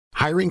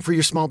Hiring for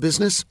your small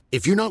business?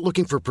 If you're not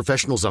looking for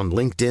professionals on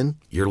LinkedIn,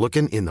 you're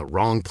looking in the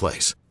wrong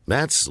place.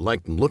 That's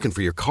like looking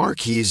for your car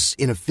keys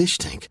in a fish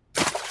tank.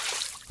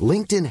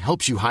 LinkedIn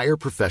helps you hire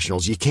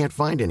professionals you can't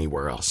find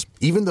anywhere else,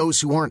 even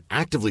those who aren't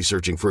actively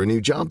searching for a new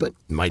job but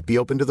might be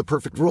open to the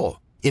perfect role.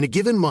 In a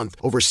given month,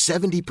 over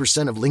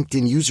 70% of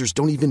LinkedIn users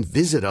don't even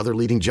visit other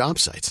leading job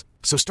sites.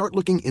 So start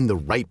looking in the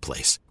right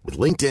place. With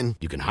LinkedIn,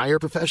 you can hire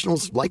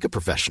professionals like a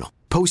professional.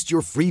 Post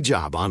your free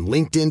job on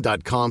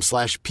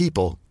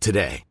linkedin.com/people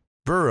today.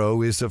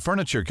 Burrow is a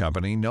furniture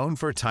company known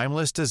for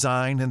timeless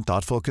design and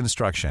thoughtful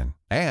construction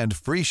and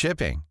free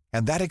shipping,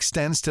 and that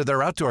extends to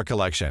their outdoor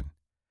collection.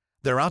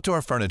 Their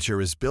outdoor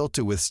furniture is built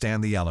to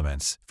withstand the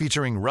elements,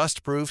 featuring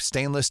rust-proof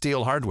stainless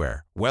steel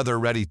hardware,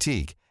 weather-ready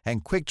teak,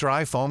 and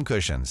quick-dry foam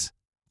cushions.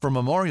 For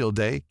Memorial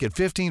Day, get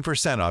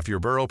 15% off your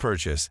Burrow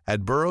purchase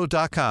at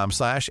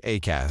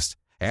burrow.com/ACAST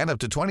and up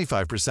to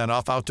 25%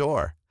 off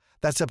outdoor.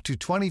 That's up to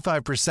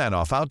 25%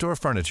 off outdoor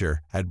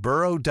furniture at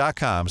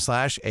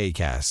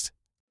burrow.com/ACAST.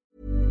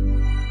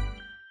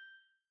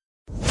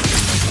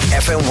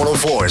 FM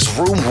 104's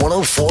Room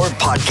 104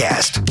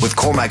 podcast with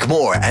Cormac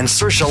Moore and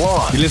Saoirse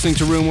Long. You're listening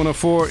to Room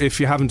 104. If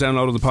you haven't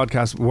downloaded the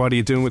podcast, what are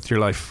you doing with your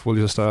life? We'll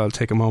just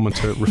take a moment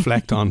to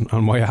reflect on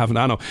why you haven't.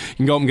 I know you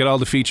can go up and get all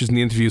the features and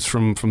the interviews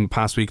from the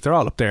past week. They're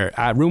all up there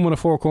at Room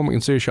 104, Cormac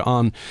and Saoirse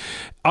on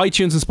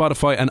iTunes and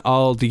Spotify and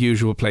all the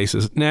usual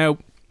places. Now,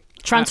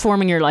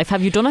 transforming your life,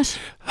 have you done it?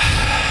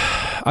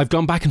 I've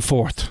gone back and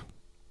forth.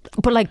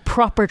 But like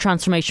proper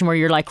transformation where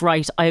you're like,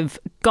 right, I've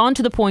gone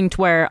to the point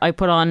where I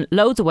put on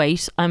loads of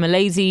weight, I'm a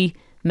lazy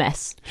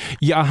mess.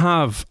 Yeah, I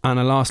have, and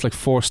I lost like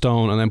 4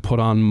 stone and then put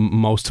on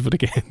most of it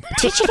again.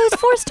 Did you lose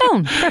 4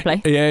 stone? Fair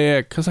play.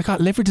 Yeah, because I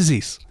got liver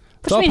disease.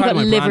 What do you mean you got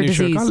liver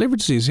disease? I got liver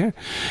disease, yeah.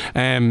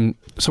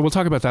 So we'll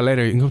talk about that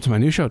later. You can come to my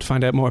new show to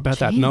find out more about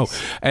that. No,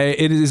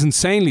 it is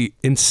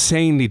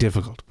insanely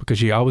difficult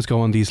because you always go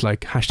on these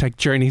like hashtag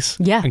journeys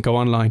and go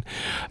online.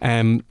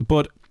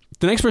 But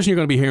the next person you're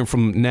going to be hearing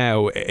from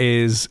now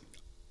is,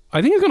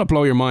 I think, it's going to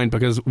blow your mind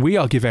because we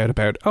all give out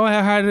about how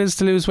hard it is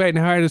to lose weight and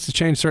how hard it is to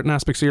change certain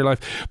aspects of your life.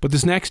 But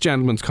this next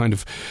gentleman's kind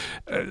of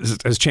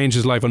has changed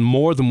his life on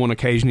more than one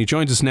occasion. He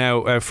joins us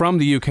now from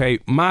the UK.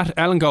 Matt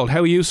Ellengold,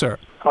 how are you, sir?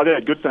 Hi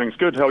there, good thanks,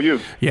 good. How are you?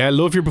 Yeah,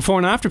 love your before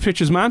and after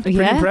pictures, man. Pretty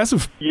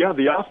impressive. Yeah,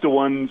 the after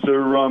ones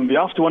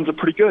are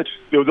pretty good.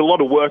 There was a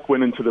lot of work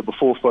went into the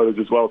before photos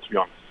as well, to be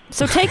honest.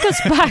 So take us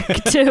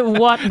back to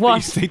what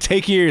they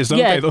take years, don't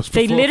they? Those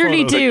they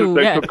literally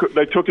photos. do.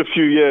 They took a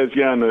few years,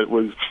 and it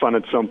was fun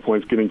at some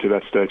points getting to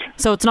that stage.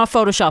 So it's not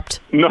photoshopped?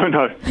 No,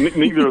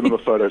 neither of them are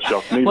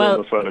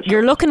photoshopped.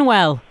 You're looking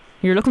well.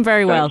 You're looking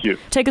very well. Thank you.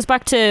 Take us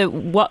back to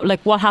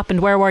what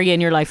happened. Where were you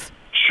in your life?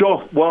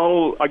 Sure.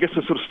 Well, I guess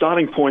the sort of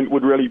starting point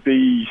would really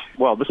be,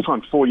 this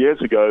time 4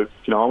 years ago,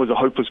 I was a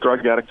hopeless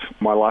drug addict.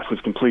 My life was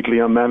completely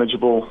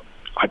unmanageable.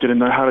 I didn't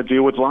know how to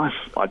deal with life.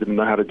 I didn't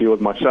know how to deal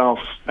with myself.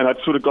 And I'd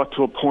sort of got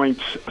to a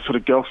point, a sort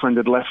of girlfriend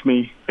had left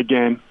me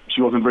again.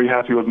 She wasn't very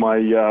happy with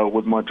my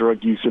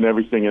drug use and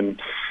everything,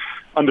 and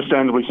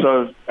understandably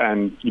so.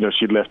 And,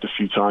 she'd left a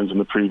few times in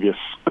the previous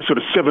sort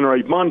of 7 or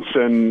 8 months.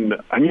 And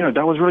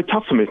that was really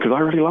tough for me because I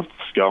really loved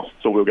this girl.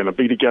 So we were going to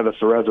be together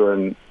forever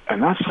and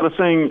that sort of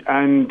thing.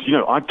 And,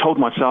 I told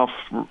myself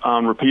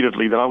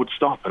repeatedly that I would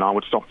stop, and I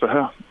would stop for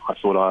her. I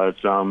thought I'd,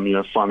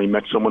 finally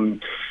met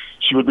someone.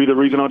 She would be the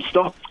reason I'd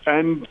stop.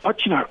 And, I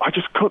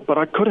just could, but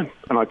I couldn't.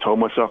 And I told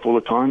myself all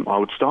the time I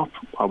would stop.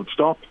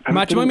 And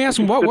Matt, do you mind me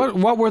asking,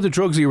 what were the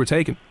drugs you were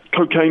taking?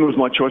 Cocaine was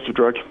my choice of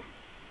drug.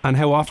 And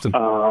how often?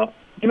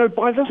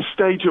 By this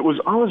stage,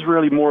 I was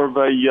really more of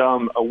a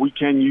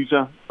weekend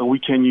user, a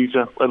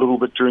little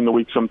bit during the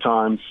week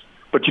sometimes.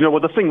 But,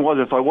 the thing was,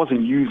 if I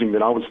wasn't using,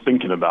 then I was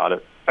thinking about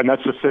it. And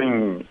that's the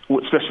thing,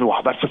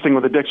 that's the thing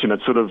with addiction.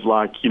 It's sort of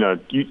like,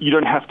 you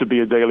don't have to be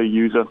a daily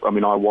user. I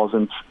mean, I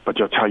wasn't.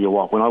 But I'll tell you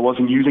what, when I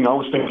wasn't using, I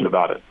was thinking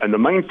about it. And the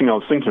main thing I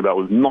was thinking about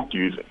was not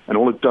using. And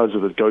all it does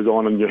is it goes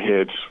on in your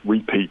head,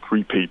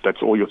 repeat.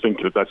 That's all you're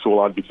thinking of. That's all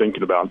I'd be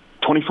thinking about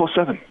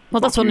 24/7. Well,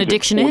 that's what an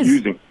addiction is.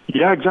 Using.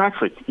 Yeah,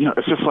 exactly.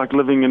 It's just like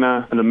living in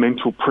a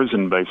mental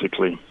prison,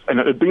 basically. And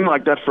it had been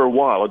like that for a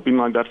while. It'd been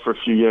like that for a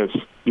few years,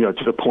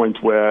 to the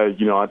point where,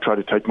 I tried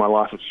to take my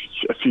life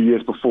a few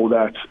years before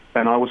that.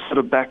 And I was sort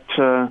of back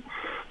to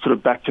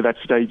that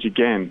stage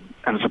again.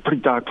 And it's a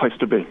pretty dark place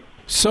to be.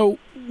 So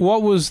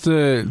what was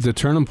the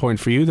turning point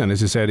for you then?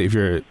 As you said, if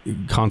you're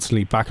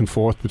constantly back and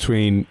forth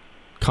between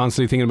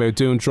constantly thinking about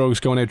doing drugs,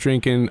 going out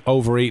drinking,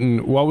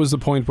 overeating, what was the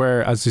point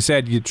where, as you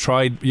said, you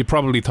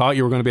probably thought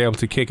you were going to be able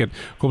to kick it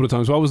a couple of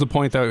times. What was the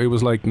point that it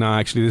was like, nah,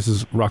 actually this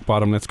is rock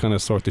bottom, let's kind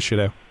of sort this shit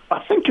out? I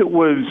think it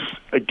was,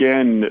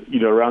 again,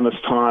 around this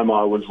time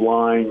I was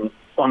lying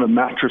on a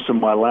mattress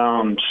in my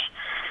lounge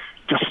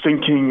just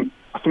thinking,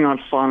 I think I'd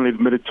finally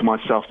admitted to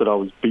myself that I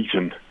was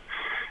beaten.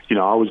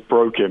 I was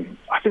broken.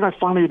 I think I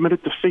finally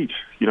admitted defeat.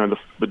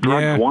 The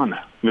drugs won.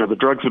 The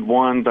drugs had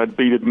won. They'd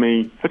beaten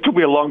me. It took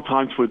me a long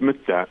time to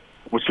admit that,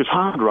 which is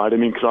hard, right? I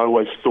mean, because I'd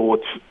always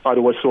thought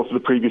for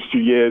the previous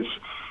few years,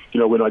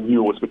 when I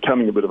knew it was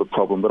becoming a bit of a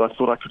problem, but I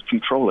thought I could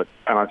control it.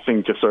 And I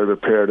think just over a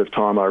period of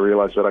time, I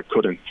realised that I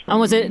couldn't. And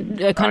was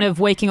it a kind of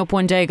waking up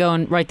one day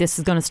going, right, this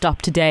is going to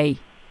stop today?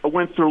 I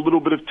went through a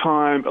little bit of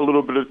time,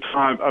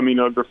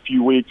 over a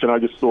few weeks, and I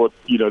just thought,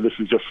 this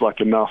is just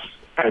like enough.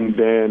 And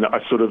then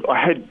I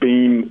had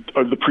been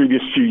over the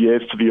previous few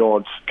years to the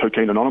odds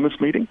Cocaine Anonymous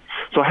meeting.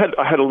 So I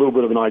had a little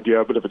bit of an idea,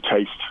 a bit of a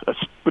taste, a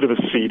bit of a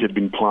seed had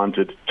been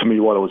planted to me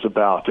what it was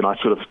about. And I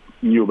sort of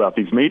knew about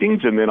these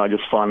meetings. And then I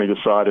just finally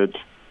decided,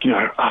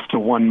 after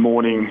one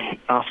morning,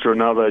 after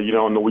another,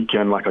 on the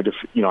weekend,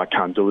 I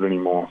can't do it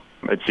anymore.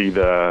 It's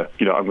either,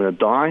 I'm going to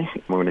die,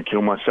 I'm going to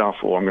kill myself,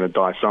 or I'm going to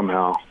die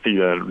somehow,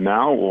 either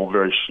now or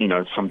very,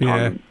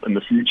 sometime in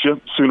the future,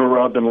 sooner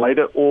rather than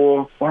later,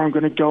 or I'm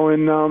going to go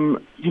and,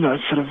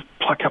 sort of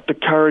pluck up the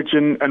courage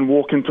and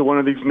walk into one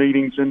of these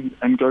meetings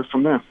and go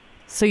from there.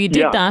 So you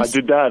did that? I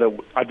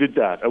did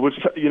that. It was,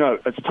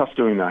 it's tough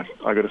doing that,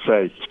 I got to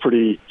say. It's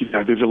pretty,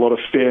 there's a lot of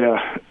fear.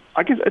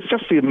 I guess it's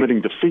just the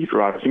admitting defeat,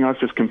 right? I think I was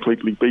just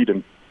completely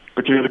beaten.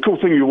 But, the cool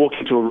thing, you walk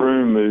into a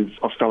room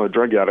of fellow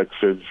drug addicts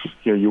is,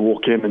 you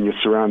walk in and you're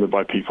surrounded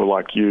by people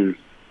like you.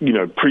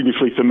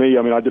 Previously for me,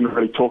 I didn't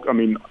really talk.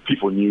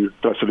 People knew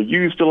that I sort of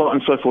used a lot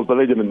and so forth, but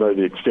they didn't know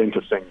the extent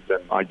of things.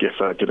 And I guess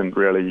I didn't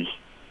really,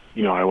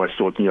 I always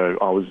thought,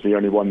 I was the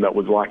only one that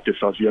was like this.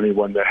 I was the only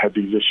one that had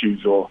these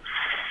issues, or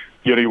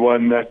the only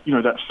one that,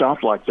 that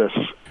felt like this.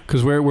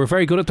 Because we're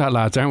very good at that,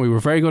 lads, aren't we? We're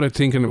very good at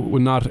thinking, we're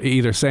not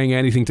either saying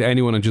anything to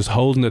anyone and just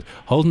holding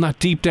that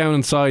deep down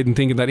inside and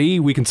thinking that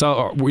we can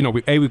solve, we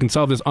can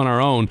solve this on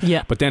our own.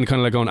 Yeah. But then kind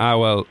of like going,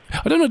 well,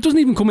 I don't know. It doesn't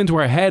even come into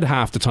our head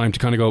half the time to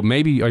kind of go,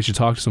 maybe I should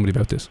talk to somebody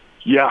about this.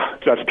 Yeah,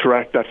 that's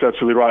correct. That's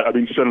absolutely right.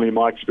 Certainly in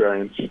my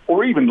experience,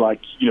 or even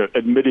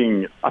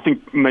admitting, I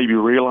think maybe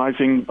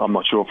realizing, I'm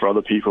not sure for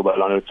other people,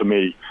 but I know for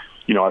me,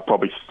 I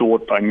probably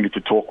thought I needed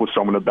to talk with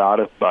someone about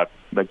it, but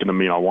that didn't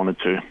mean I wanted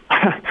to,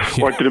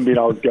 or it didn't mean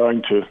I was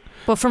going to.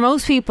 But for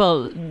most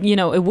people,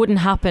 it wouldn't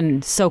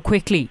happen so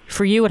quickly.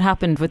 For you, it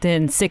happened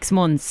within 6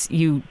 months.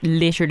 You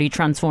literally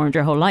transformed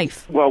your whole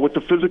life. Well, with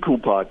the physical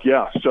part,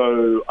 yeah.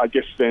 So I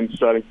guess then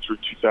starting through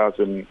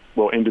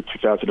end of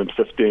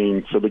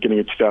 2015, so beginning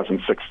of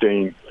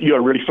 2016, I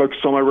really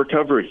focused on my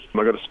recovery.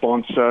 I got a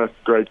sponsor,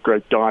 great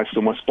guy,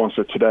 still my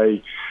sponsor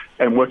today,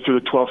 and worked through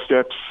the 12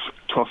 steps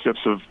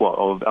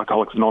of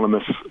Alcoholics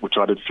Anonymous, which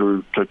I did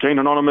through Cocaine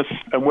Anonymous,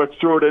 and worked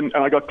through it, and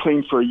I got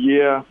clean for a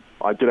year.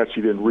 I did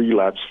actually then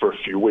relapse for a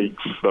few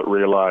weeks, but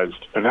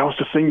realized, and that was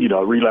the thing,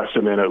 relapse,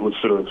 and then it was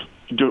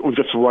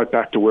just right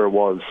back to where it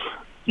was,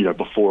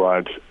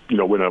 before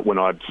when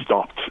I'd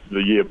stopped the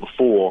year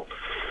before.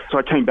 So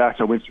I came back,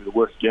 I went through the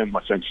work again,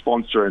 my same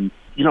sponsor, and,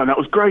 that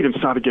was great, and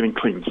started getting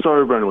clean and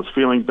sober, and was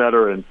feeling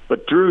better,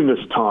 but during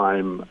this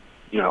time,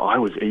 I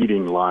was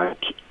eating I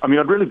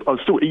was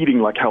still eating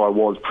like how I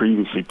was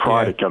previously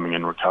prior to coming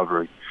in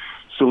recovery.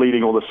 Still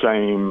eating all the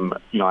same,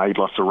 I ate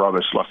lots of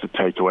rubbish, lots of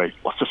takeaway,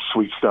 lots of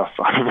sweet stuff.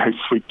 I had a very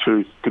sweet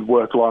tooth, could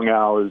work long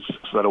hours,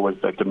 so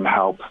that didn't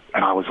help.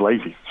 And I was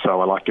lazy, so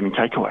I liked getting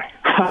takeaway.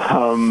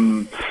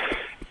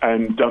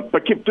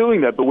 But kept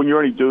doing that. But when you're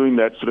only doing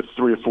that sort of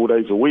 3 or 4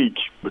 days a week,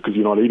 because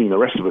you're not eating the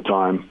rest of the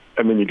time,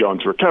 and then you go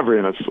into recovery,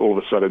 and it's all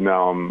of a sudden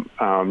now I'm,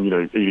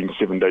 eating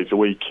 7 days a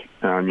week,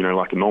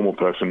 like a normal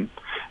person,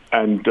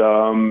 and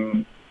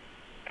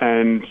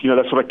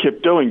that's what I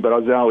kept doing. But I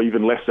was now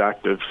even less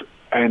active,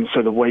 and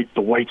so the weight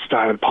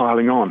started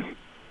piling on.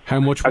 How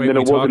much weight were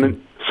you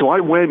talking? So I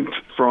went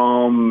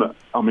from,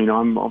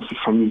 I'm obviously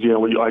from New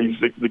Zealand. I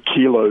use the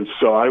kilos,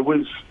 so I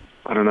was,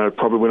 I don't know,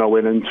 probably when I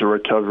went into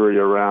recovery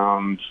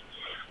around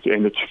the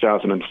end of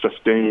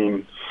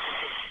 2015,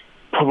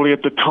 probably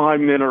at the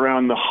time then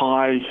around the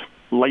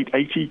late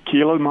 80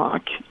 kilo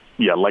mark.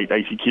 Yeah, late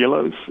 80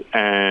 kilos.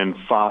 And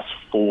fast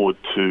forward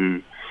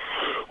to,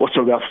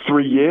 about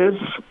 3 years,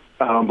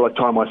 by the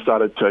time I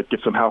started to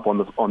get some help on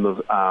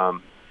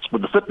the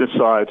with the fitness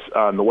side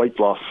and the weight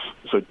loss,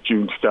 so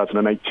June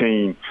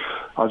 2018,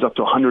 I was up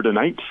to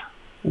 108.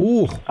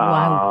 Ooh.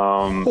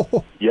 Wow.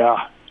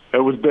 Yeah.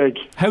 It was big.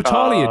 How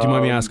tall are you, do you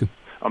mind me asking?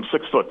 I'm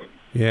 6 foot.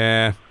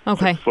 Yeah.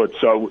 Okay. 6 foot.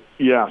 So,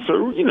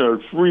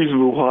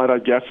 reasonable height, I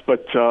guess.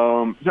 But,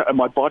 and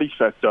my body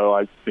fat, though,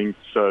 I think,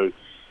 so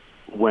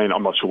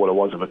I'm not sure what it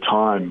was at the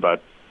time,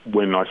 but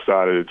when I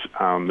started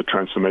the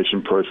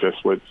transformation process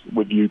with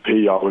UP,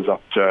 I was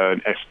up to,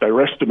 they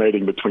were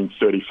estimating between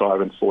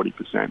 35 and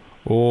 40%.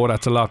 Oh,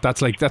 that's a lot.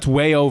 That's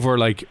way over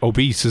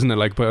obese, isn't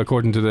it?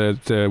 According to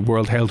the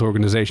World Health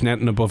Organization,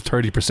 anything above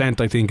 30%,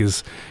 I think,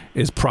 is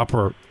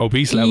proper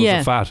obese levels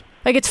of fat.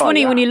 It's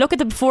funny, when you look at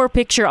the before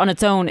picture on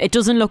its own, it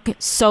doesn't look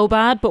so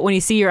bad, but when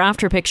you see your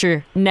after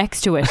picture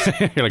next to it,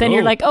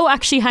 you're like, oh,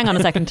 actually, hang on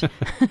a second.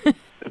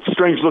 It's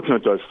strange looking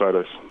at those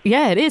photos.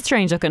 Yeah, it is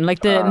strange looking.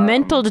 The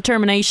mental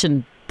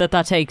determination that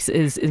takes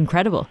is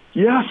incredible.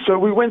 Yeah, so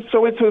we went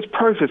into this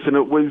process, and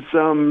it was,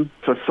 so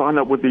I signed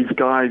up with these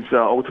guys,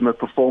 Ultimate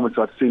Performance.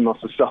 I'd seen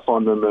lots of stuff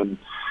on them, and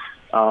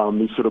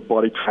these sort of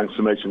body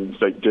transformations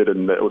they did,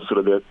 and that was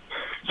sort of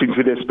seems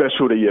to be their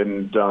specialty.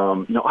 And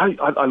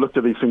I looked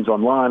at these things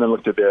online, and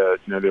looked at their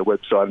their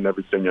website and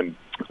everything, and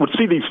would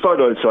see these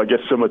photos, so I guess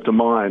similar to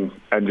mine,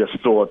 and just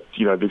thought,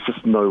 there's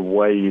just no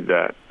way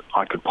that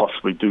I could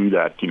possibly do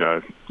that.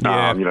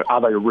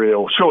 Are they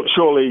real?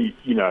 Surely,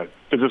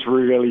 does this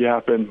really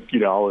happen? I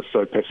was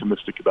so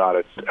pessimistic about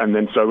it. And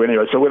then so when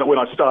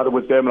I started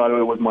with them, and I know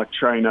it was my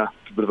trainer,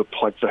 a bit of a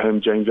plug for him,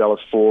 James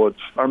Ellis Ford.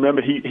 I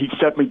remember he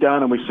sat me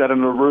down, and we sat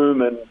in a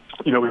room, and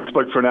we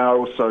spoke for an hour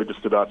or so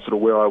just about sort of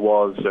where I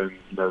was, and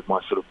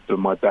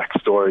my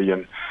backstory,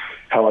 and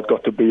how I'd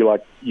got to be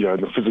like, in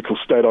the physical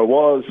state I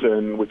was,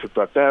 and we talked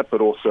about that,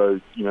 but also,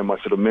 my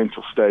sort of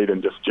mental state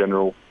and just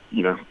general,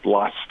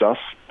 life stuff.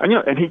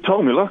 And he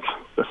told me, look,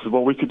 this is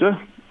what we could do,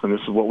 and this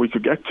is what we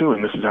could get to,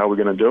 and this is how we're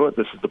going to do it.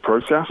 This is the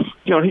process.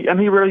 He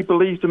really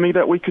believed in me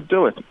that we could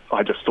do it.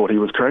 I just thought he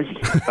was crazy.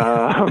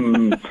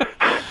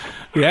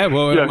 Yeah,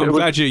 well, I'm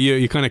glad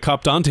you kind of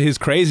copped onto his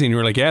crazy, and you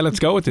were like, yeah, let's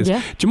go with this.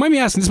 Yeah. Do you mind me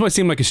asking, this might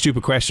seem like a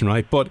stupid question,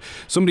 right? But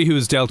somebody who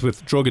has dealt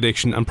with drug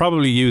addiction and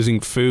probably using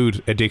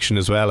food addiction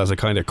as well as a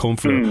kind of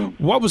comfort,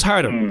 what was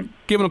harder,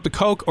 giving up the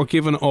Coke or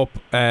giving up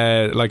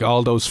like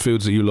all those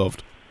foods that you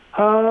loved?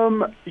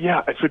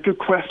 Yeah, it's a good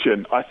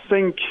question. I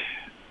think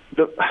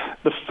the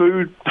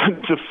food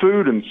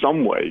in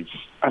some ways,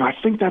 and I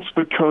think that's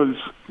because,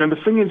 and the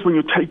thing is, when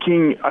you're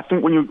taking, I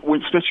think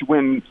especially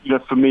when,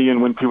 for me,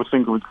 and when people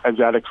think of as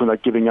addicts when they're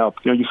giving up,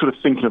 you're sort of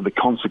thinking of the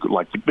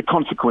consequences,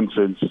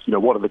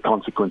 what are the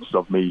consequences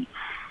of me,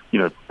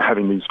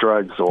 having these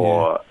drugs,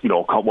 or,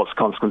 what's the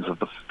consequences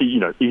of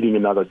eating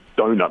another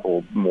donut,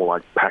 or more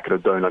like packet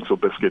of donuts or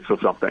biscuits or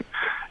something.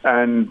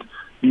 And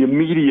the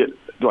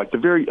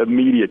very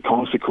immediate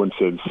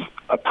consequences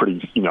are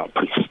pretty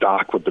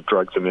stark with the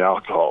drugs and the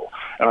alcohol.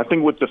 And I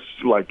think with the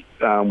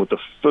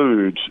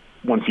food,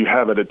 once you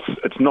have it,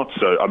 it's not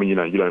so. I mean,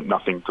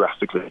 nothing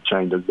drastically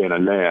changes then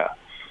and there.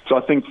 So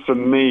I think for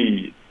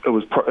me, it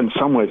was in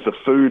some ways the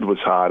food was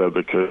harder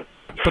because.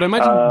 But I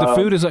imagine the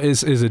food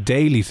is a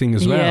daily thing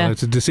as well. Yeah.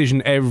 It's a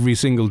decision every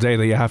single day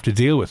that you have to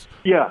deal with.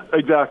 Yeah,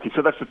 exactly.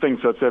 So that's the thing.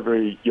 So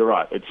you're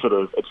right. It's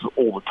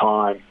all the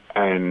time.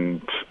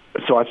 And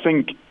so I just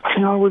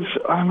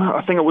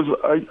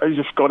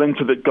got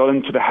into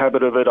the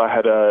habit of it. I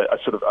had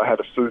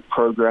a food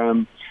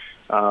program,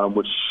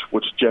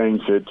 which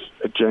James at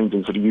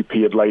UP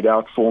had laid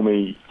out for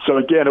me. So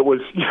again, it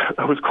was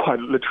quite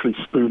literally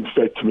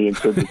spoon-fed to me in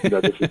terms of,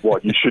 this is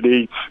what you should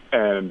eat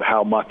and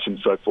how much and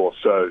so forth.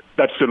 So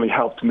that certainly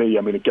helped me.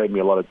 I mean, it gave me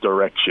a lot of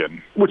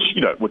direction,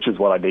 which is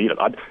what I needed.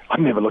 I'd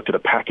never looked at a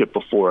packet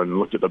before and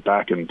looked at the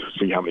back and to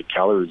see how many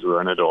calories were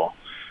in it, or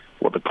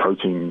what the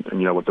protein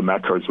and what the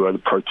macros were, the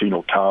protein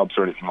or carbs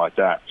or anything like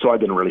that. So I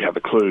didn't really have a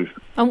clue.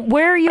 And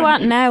where are you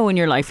at now in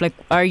your life? Like,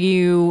 are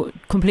you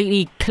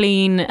completely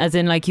clean, as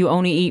in like you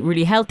only eat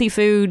really healthy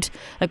food?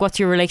 Like, what's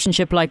your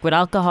relationship like with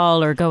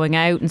alcohol or going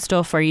out and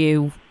stuff? Are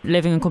you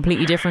living a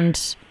completely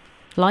different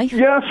life?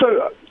 Yeah,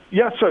 so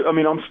I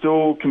mean, I'm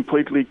still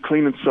completely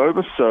clean and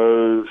sober.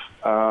 So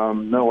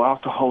no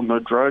alcohol, no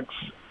drugs,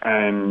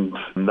 and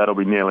that'll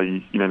be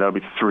nearly, that'll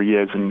be 3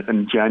 years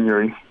in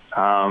January.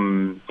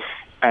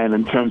 And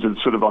in terms of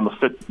sort of on the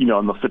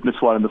fitness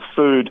side and the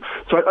food,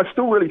 so I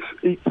still really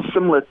eat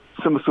similar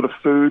sort of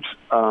food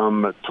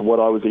to what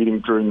I was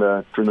eating during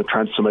the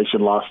transformation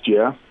last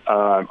year.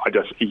 I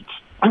just eat.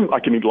 I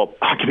can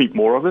eat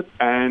more of it,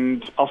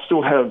 and I'll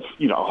still have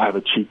I'll have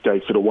a cheat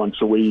day sort of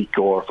once a week,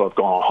 or if I've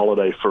gone on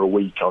holiday for a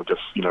week, I'll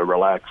just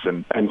relax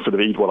and sort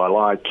of eat what I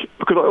like,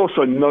 because I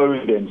also know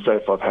then, say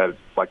if I've had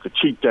like the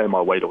cheat day,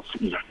 my weight will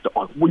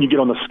when you get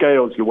on the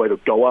scales, your weight will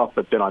go up,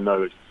 but then I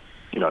know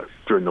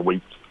during the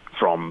week,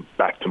 from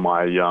back to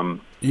my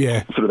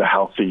sort of the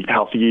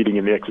healthy eating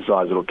and the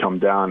exercise, it'll come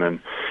down, and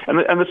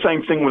the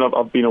same thing when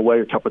I've been away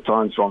a couple of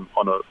times on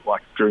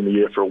during the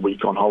year for a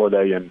week on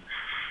holiday, and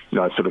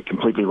sort of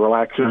completely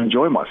relax and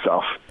enjoy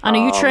myself. And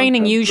are you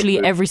training usually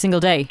every single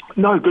day?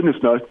 No, goodness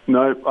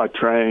no. I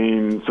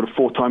train sort of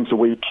 4 times a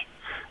week.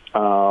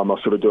 I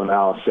sort of do an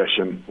hour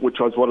session, which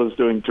was what I was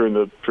doing during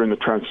the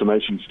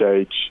transformation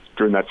stage.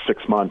 During that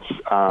 6 months,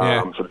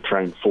 sort of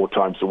trained 4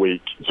 times a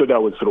week. So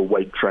that was sort of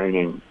weight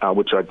training,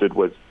 which I did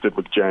with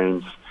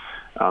James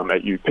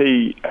at UP,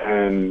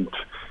 and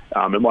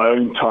in my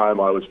own time,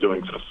 I was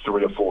doing sort of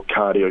 3 or 4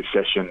 cardio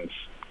sessions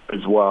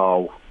as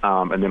well,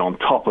 and then on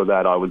top of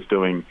that, I was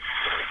doing.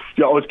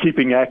 I was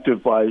keeping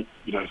active by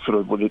sort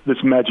of with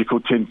this magical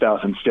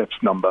 10,000 steps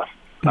number.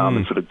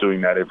 And sort of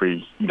doing that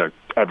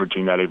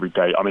averaging that every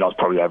day. I mean, I was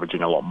probably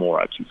averaging a lot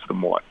more, actually, sort of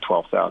more like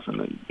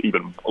 12,000,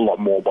 even a lot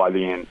more by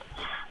the end.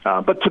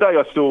 But today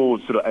I still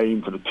sort of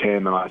aim for the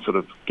 10, and I sort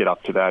of get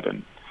up to that.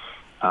 And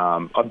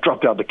I've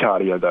dropped out the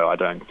cardio, though. I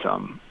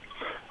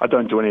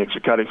don't do any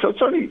extra cardio. So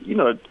it's only,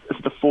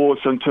 it's the 4.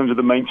 So in terms of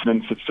the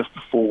maintenance, it's just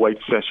the 4 weight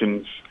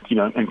sessions,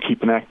 and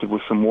keeping active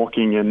with some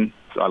walking. And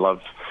I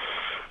love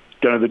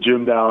going to the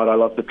gym now, and I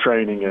love the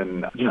training,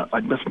 and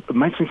it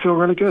makes me feel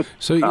really good.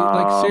 So,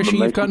 seriously,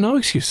 you've got no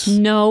excuse.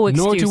 No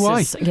excuses. Nor do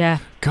I. Yeah.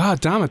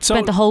 God damn it. So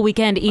spent the whole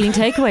weekend eating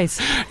takeaways.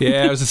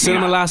 Yeah, I was at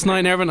cinema last night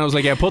and everything. I was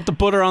like, yeah, put the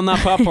butter on that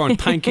popcorn.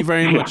 Thank you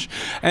very much.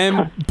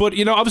 But,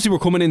 you know, obviously we're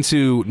coming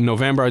into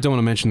November. I don't want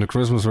to mention the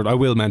Christmas word. I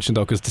will mention,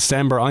 though, because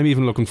December, I'm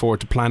even looking forward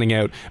to planning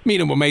out,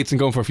 meeting with mates and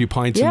going for a few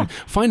pints and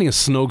finding a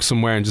snug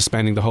somewhere and just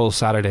spending the whole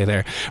Saturday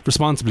there.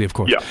 Responsibly, of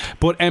course. Yeah.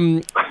 But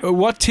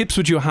what tips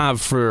would you have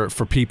for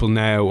people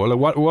now? Or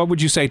what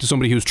would you say to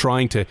somebody who's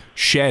trying to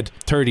shed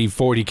 30,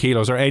 40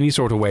 kilos or any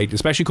sort of weight,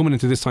 especially coming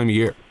into this time of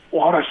year?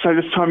 What would I say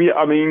this time of year?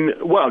 I mean,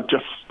 well,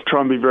 just try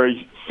and be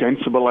very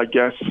sensible, I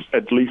guess.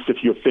 At least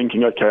if you're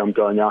thinking, okay, I'm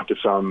going out to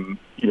some,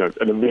 you know,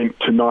 an event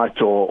tonight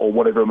or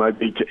whatever it may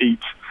be to eat,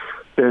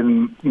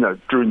 then, you know,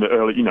 during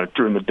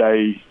the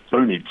day,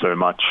 don't eat so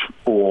much,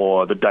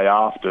 or the day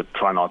after,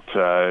 try not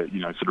to,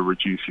 you know, sort of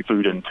reduce your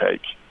food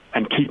intake.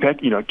 And keep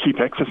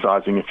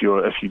exercising if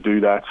you do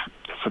that.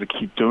 Sort of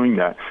keep doing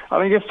that.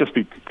 I guess just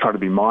try to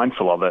be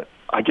mindful of it.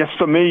 I guess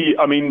for me,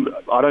 I mean,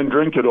 I don't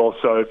drink it all,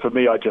 so for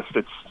me, it's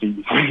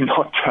easy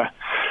not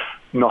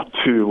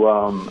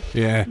to.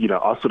 You know,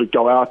 I sort of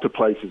go out to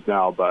places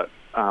now, but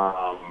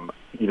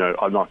you know,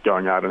 I'm not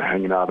going out and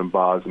hanging out in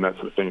bars and that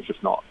sort of thing. It's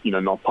just not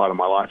part of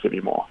my life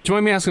anymore. Do you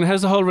mind me asking,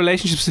 how's the whole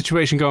relationship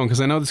situation going? Because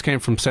I know this came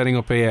from setting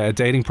up a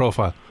dating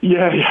profile.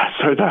 Yeah.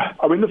 So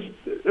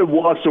it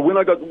was. So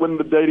when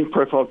the dating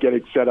profile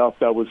getting set up,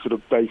 that was sort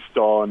of based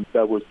on,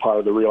 that was part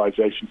of the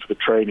realization for the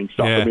training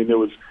stuff. Yeah. I mean,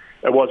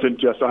 it wasn't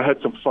just, I had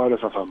some photos,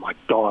 I thought, oh my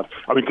God.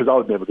 I mean, because I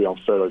would never be on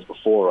photos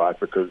before, right?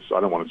 Because I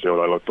don't want to see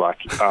what I look like.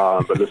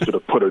 But this sort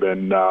of put it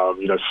in,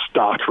 you know,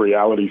 stark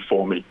reality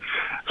for me.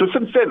 So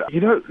since then,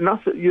 you know,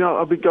 nothing, you know,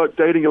 I've been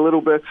dating a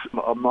little bit.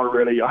 I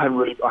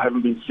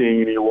haven't been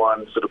seeing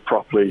anyone sort of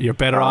properly. You're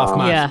better off,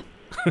 Matt. Yeah.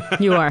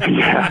 You are.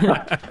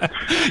 Yeah.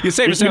 You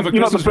saved yourself a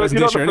Christmas present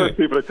this year, anyway.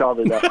 You're not the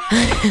first people to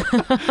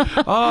tell me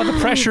that. Oh, the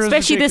pressure is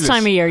especially ridiculous. this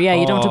time of year. Yeah,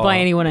 you don't have to buy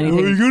anyone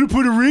anything. Are you going to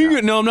put a ring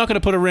on? No, I'm not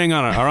going to put a ring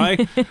on it, all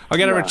right? I'll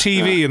get her a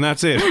TV and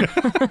that's it.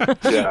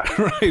 Yeah.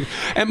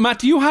 Right. Matt,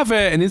 do you have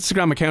an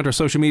Instagram account or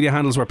social media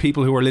handles where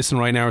people who are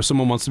listening right now, or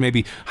someone wants to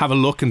maybe have a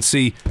look and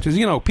see, because,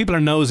 you know, people are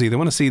nosy, they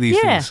want to see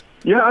these things.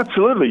 Yeah,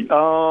 absolutely.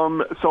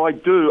 So I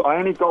do. I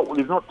only got,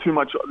 there's not too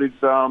much.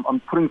 I'm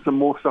putting some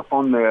more stuff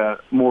on there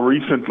more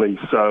recently.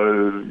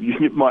 So you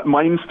can get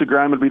my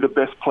Instagram would be the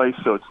best place.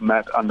 So it's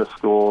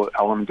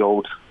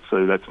Matt_Ellengold.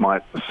 So that's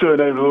my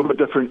surname, a little bit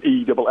different,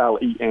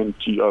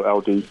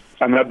 ELLENGOLD.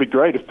 And that'd be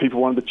great. If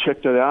people wanted to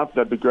check that out,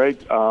 that'd be great.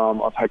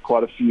 I've had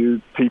quite a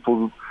few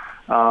people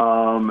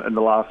in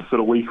the last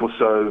sort of week or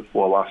so,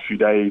 well, last few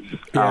days,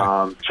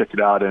 check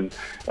it out and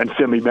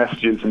send me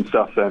messages and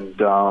stuff. And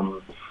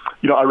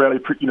you know, I really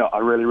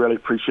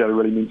appreciate it. It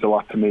really means a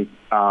lot to me.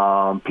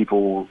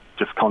 People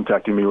just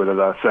contacting me, whether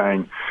they're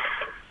saying,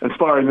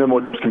 inspiring them,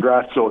 or just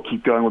congrats, or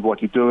keep going with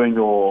what you're doing,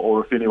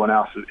 or if anyone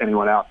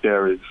out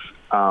there is,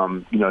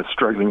 you know,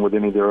 struggling with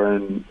any of their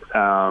own,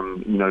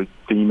 you know,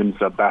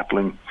 demons are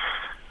battling,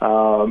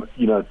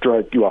 you know,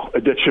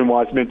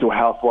 addiction-wise, mental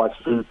health-wise,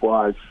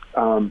 food-wise,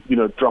 you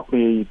know, drop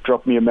me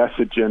a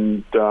message,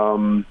 and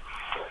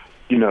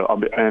you know,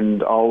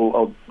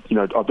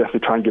 I'll definitely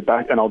try and get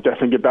back, and I'll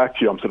definitely get back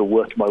to you. I'm sort of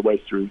working my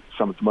way through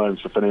some at the moment,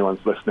 so if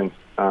anyone's listening,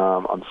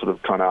 I'm sort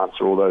of trying to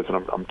answer all those, and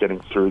I'm getting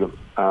through them.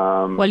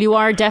 Well, you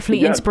are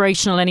definitely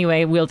inspirational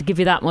anyway, we'll give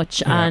you that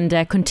much, and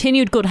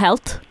continued good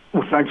health.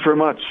 Well, thanks very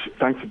much.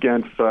 Thanks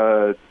again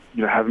for,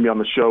 you know, having me on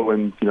the show,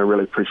 and, you know,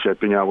 really appreciate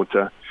being able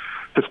to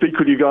speak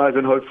with you guys,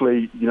 and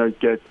hopefully, you know,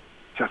 get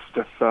just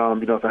if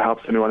you know, if it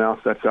helps anyone else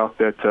that's out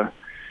there to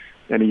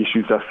any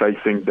issues they're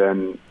facing,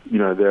 then, you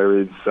know, there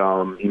is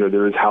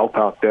help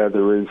out there.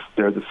 There's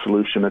a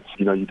solution. It's,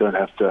 you know, you don't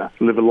have to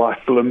live a life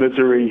full of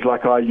misery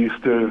like I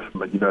used to.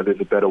 But, you know,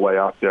 there's a better way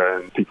out there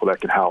and people that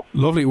can help.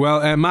 Lovely.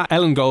 Well, Matt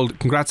Ellengold,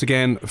 congrats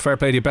again. Fair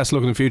play to you. Best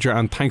luck in the future,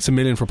 and thanks a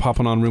million for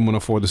popping on Room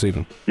 104 this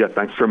evening. Yeah,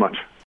 thanks very much.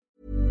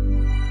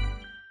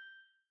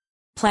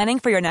 Planning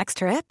for your next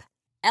trip?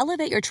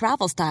 Elevate your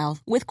travel style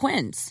with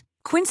Quince.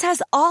 Quince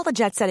has all the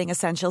jet-setting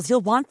essentials you'll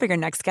want for your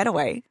next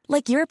getaway,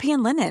 like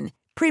European linen,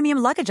 premium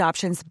luggage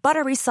options,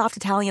 buttery soft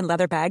Italian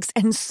leather bags,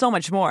 and so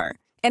much more.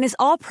 And is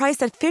all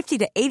priced at 50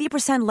 to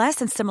 80% less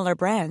than similar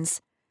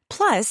brands.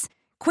 Plus,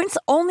 Quince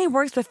only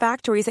works with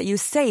factories that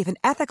use safe and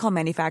ethical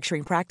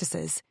manufacturing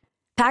practices.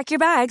 Pack your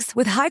bags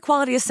with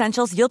high-quality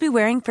essentials you'll be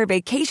wearing for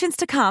vacations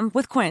to come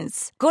with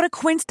Quince. Go to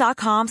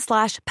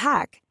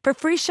quince.com/pack for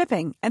free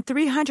shipping and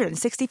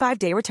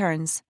 365-day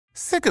returns.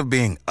 Sick of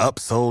being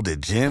upsold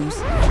at gyms?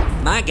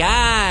 My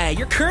guy,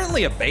 you're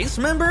currently a base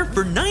member.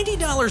 For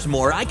 $90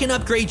 more, I can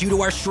upgrade you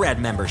to our Shred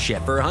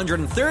membership. For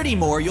 $130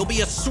 more, you'll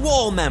be a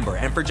Swole member.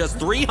 And for just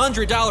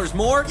 $300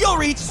 more, you'll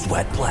reach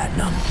Sweat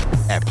Platinum.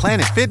 At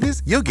Planet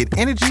Fitness, you'll get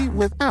energy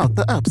without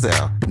the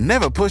upsell.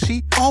 Never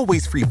pushy,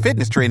 always free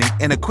fitness training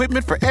and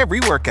equipment for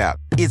every workout.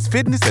 It's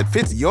fitness that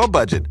fits your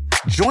budget.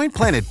 Join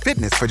Planet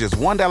Fitness for just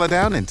 $1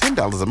 down and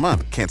 $10 a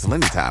month. Cancel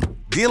anytime.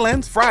 Deal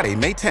ends Friday,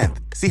 May 10th.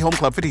 See Home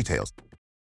Club for details.